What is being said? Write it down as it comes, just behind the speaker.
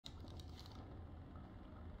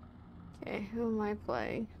Okay, who am I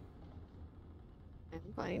playing? I'm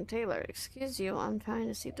playing Taylor. Excuse you, I'm trying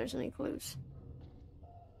to see if there's any clues.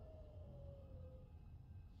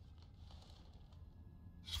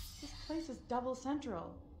 This place is double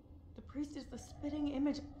central. The priest is the spitting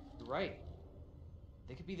image. You're right.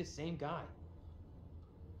 They could be the same guy.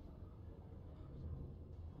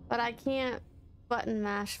 But I can't button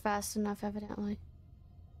mash fast enough, evidently.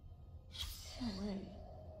 No way.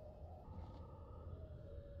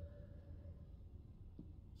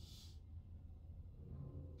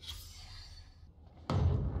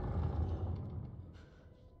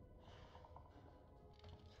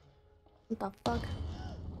 What the fuck?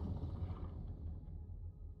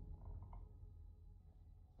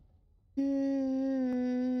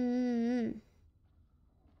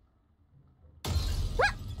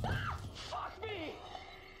 Fuck me!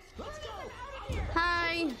 Let's go!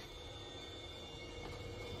 Hi!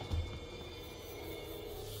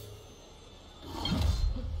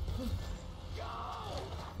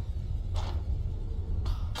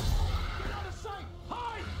 Get out of sight!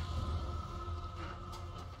 Hide!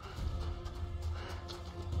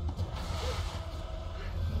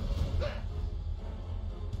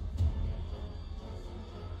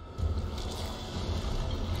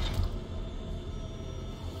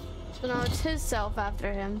 So now it's his self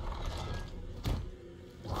after him.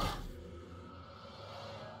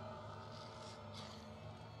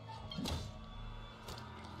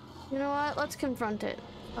 You know what? Let's confront it.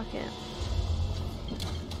 Fuck it.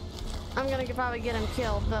 I'm gonna probably get him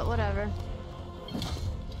killed, but whatever.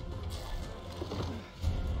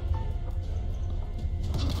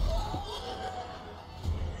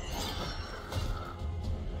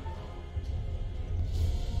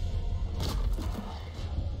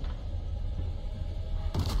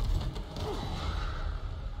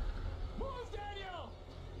 Move, Daniel!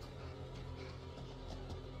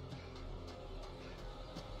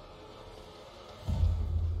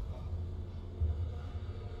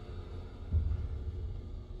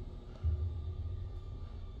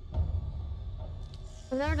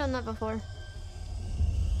 I've never done that before.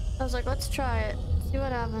 I was like, let's try it. See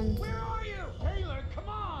what happens. Where are you? Taylor, come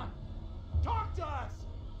on! Talk to us!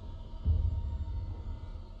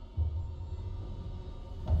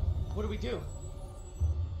 What do we do?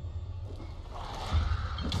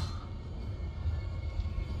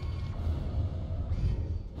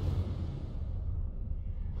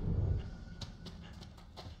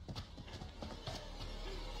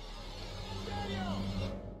 Daniel!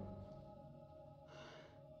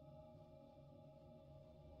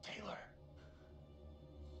 Taylor.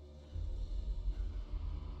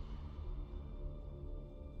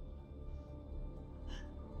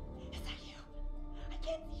 Is that you? I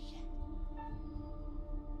can't see shit.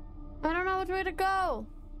 I don't know which way to go.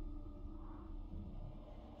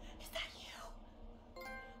 Is that you?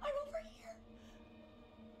 I'm over here.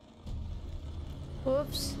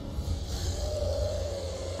 Whoops.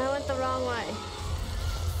 I went the wrong way.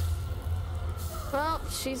 Well,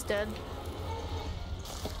 she's dead.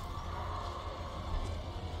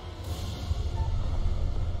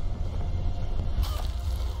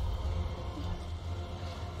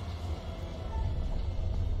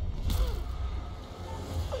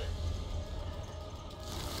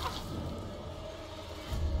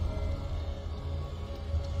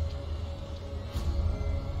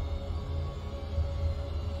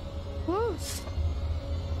 Whoops.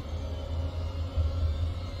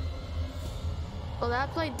 Well,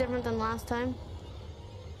 that played different than last time.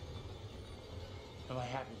 Am I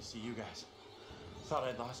happy to see you guys? Thought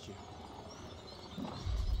I'd lost you.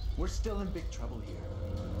 We're still in big trouble here.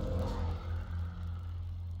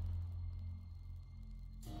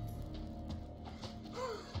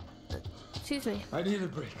 Excuse me. I need a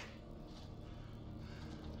break.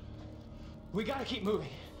 We gotta keep moving.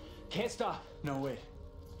 Can't stop. No, wait.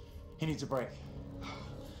 He needs a break.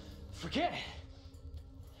 Forget it.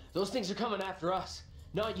 Those things are coming after us,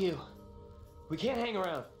 not you. We can't hang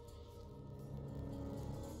around.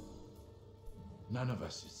 None of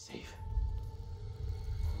us is safe.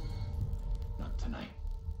 Not tonight.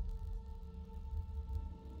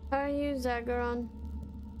 How are you, Zagreon?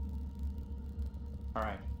 All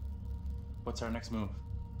right. What's our next move?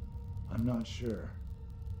 I'm not sure.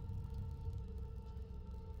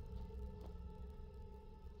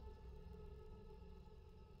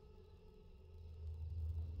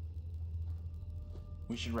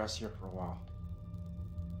 We should rest here for a while.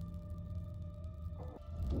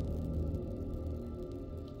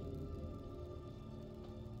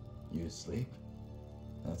 You asleep?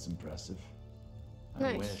 That's impressive. I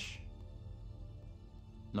Nice. wish.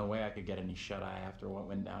 No way I could get any shut-eye after what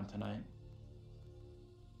went down tonight.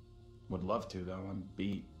 Would love to, though. I'm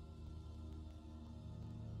beat.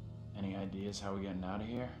 Any ideas how we getting out of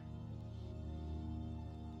here?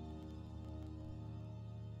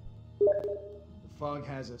 The fog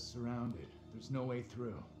has us surrounded. There's no way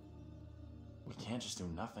through. We can't just do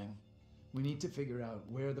nothing. We need to figure out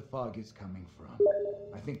where the fog is coming from.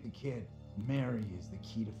 I think the kid, Mary, is the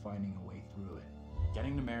key to finding a way through it.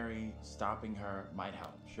 Getting to Mary, stopping her might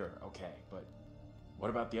help, sure, okay, but what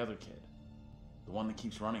about the other kid? The one that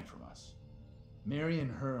keeps running from us? Mary and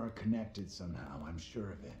her are connected somehow, I'm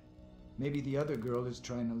sure of it. Maybe the other girl is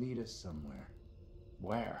trying to lead us somewhere.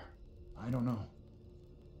 Where? I don't know.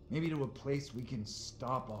 Maybe to a place we can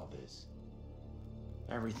stop all this.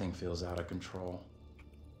 Everything feels out of control.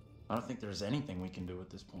 I don't think there's anything we can do at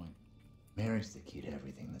this point. Mary's the key to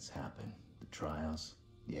everything that's happened. The trials,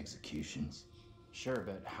 the executions. Sure,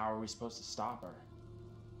 but how are we supposed to stop her?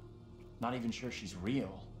 Not even sure she's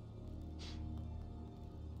real.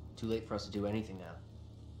 Too late for us to do anything now.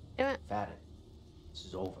 Damn it. Fatten. This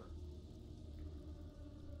is over.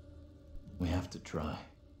 We have to try.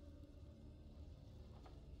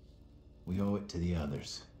 We owe it to the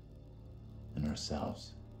others. And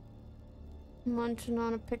ourselves. Munching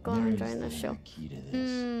on a pickle and Mary's enjoying the show. key to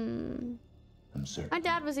this. I'm certain. My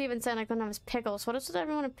dad was even saying I couldn't have his pickles. What is with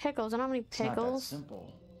everyone with pickles? I don't have any It's not that pickles.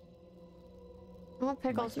 simple. I want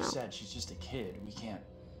pickles Like now. you said, she's just a kid. We can't.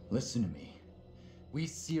 Listen to me. We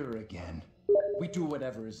see her again. We do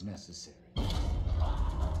whatever is necessary.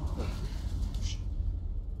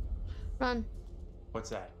 Run. What's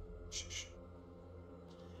that? Shh, shh.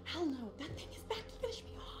 Hell no, that thing is back to finish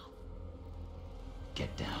me off.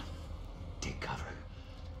 Get down. Take cover.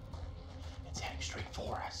 It's heading straight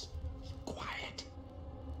for us. Keep quiet.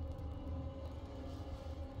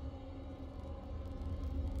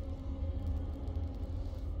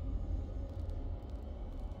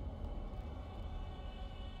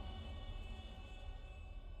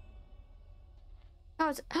 Oh,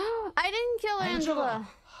 it's... I didn't kill Angela.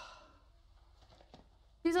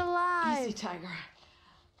 She's alive. Easy, Tiger.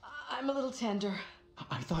 I'm a little tender.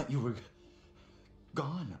 I thought you were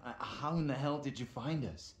gone. How in the hell did you find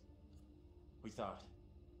us? We thought.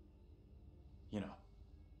 You know.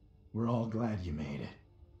 We're all glad you made it.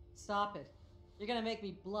 Stop it. You're gonna make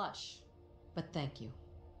me blush. But thank you.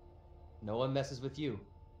 No one messes with you.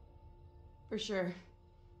 For sure.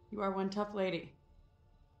 You are one tough lady.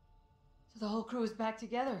 So the whole crew is back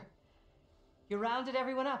together. You rounded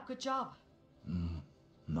everyone up. Good job.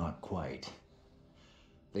 Not quite.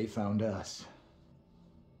 They found us.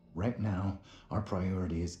 Right now, our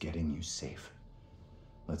priority is getting you safe.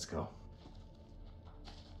 Let's go.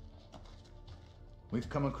 We've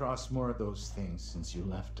come across more of those things since you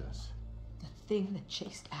left us. The thing that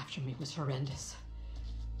chased after me was horrendous.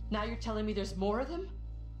 Now you're telling me there's more of them?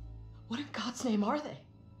 What in God's name are they?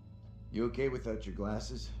 You okay without your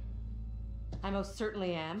glasses? I most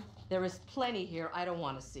certainly am. There is plenty here I don't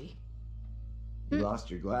want to see. You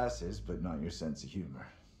lost your glasses, but not your sense of humor.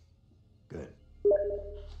 Good.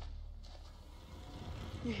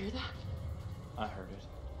 You hear that? I heard it.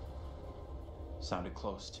 Sounded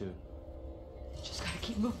close, too. Just gotta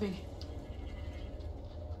keep moving.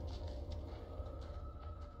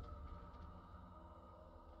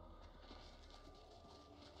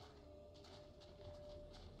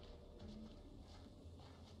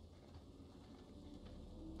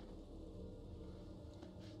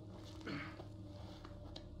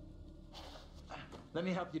 Let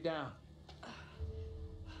me help you down.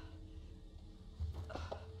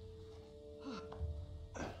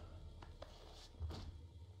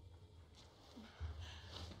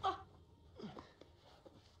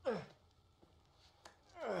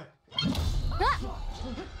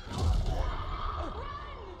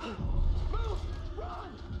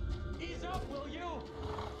 Ease up, will you?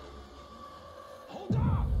 Hold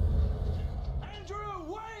up!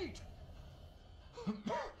 Andrew, wait!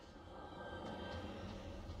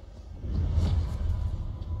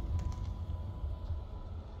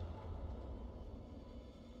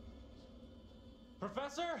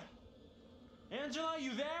 Professor? Angela,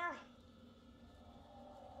 you there?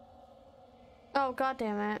 Oh, god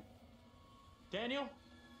damn it. Daniel?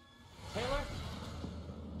 Taylor?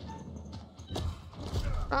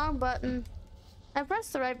 Wrong button. I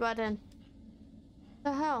pressed the right button.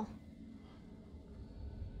 The hell?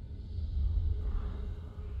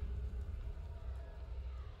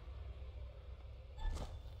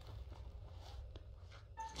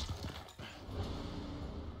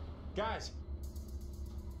 Guys!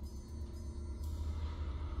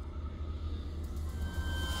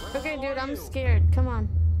 Okay, Where dude, are I'm you? scared. Come on.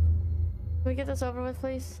 Can we get this over with,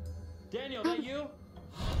 please? Daniel, that you?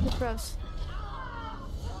 Gross.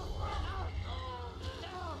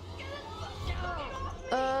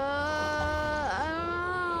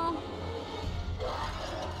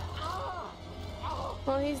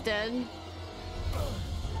 dead.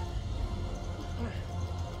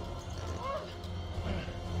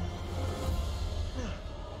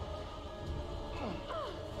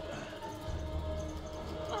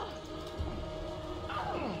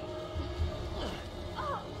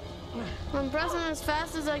 I'm pressing as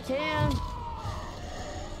fast as I can.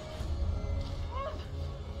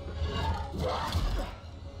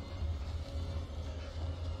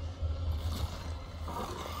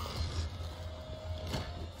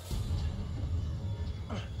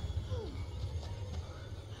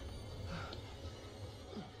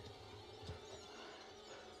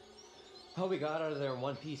 How we got out of there in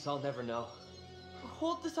one piece, I'll never know.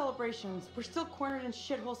 Hold the celebrations. We're still cornered in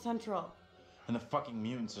Shithole Central. And the fucking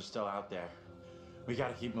mutants are still out there. We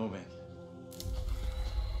gotta keep moving.